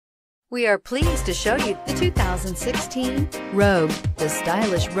We are pleased to show you the 2016 Rogue. The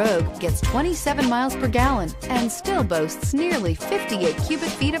stylish Rogue gets 27 miles per gallon and still boasts nearly 58 cubic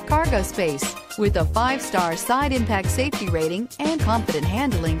feet of cargo space. With a 5-star side impact safety rating and confident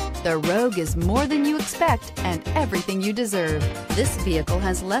handling, the Rogue is more than you expect and everything you deserve. This vehicle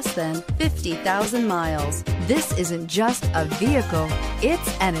has less than 50,000 miles. This isn't just a vehicle,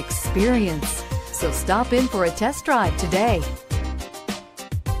 it's an experience. So stop in for a test drive today.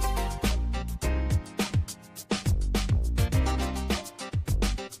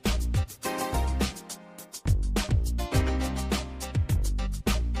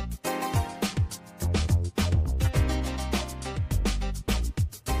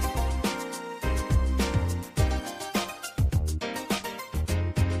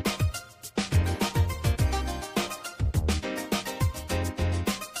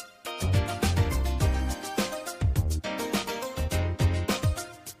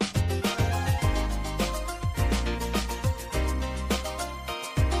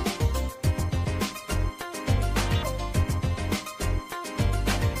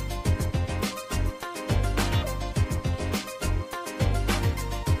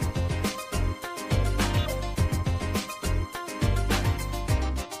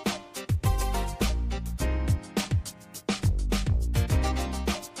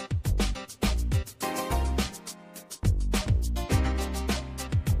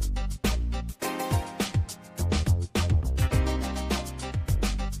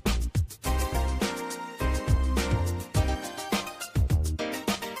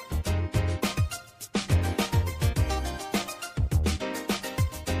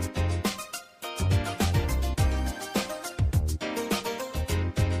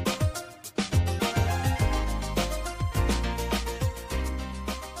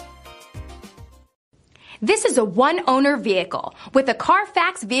 This is a one-owner vehicle with a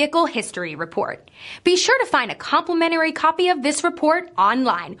Carfax Vehicle History Report. Be sure to find a complimentary copy of this report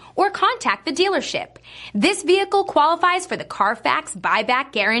online or contact the dealership. This vehicle qualifies for the Carfax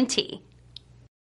Buyback Guarantee.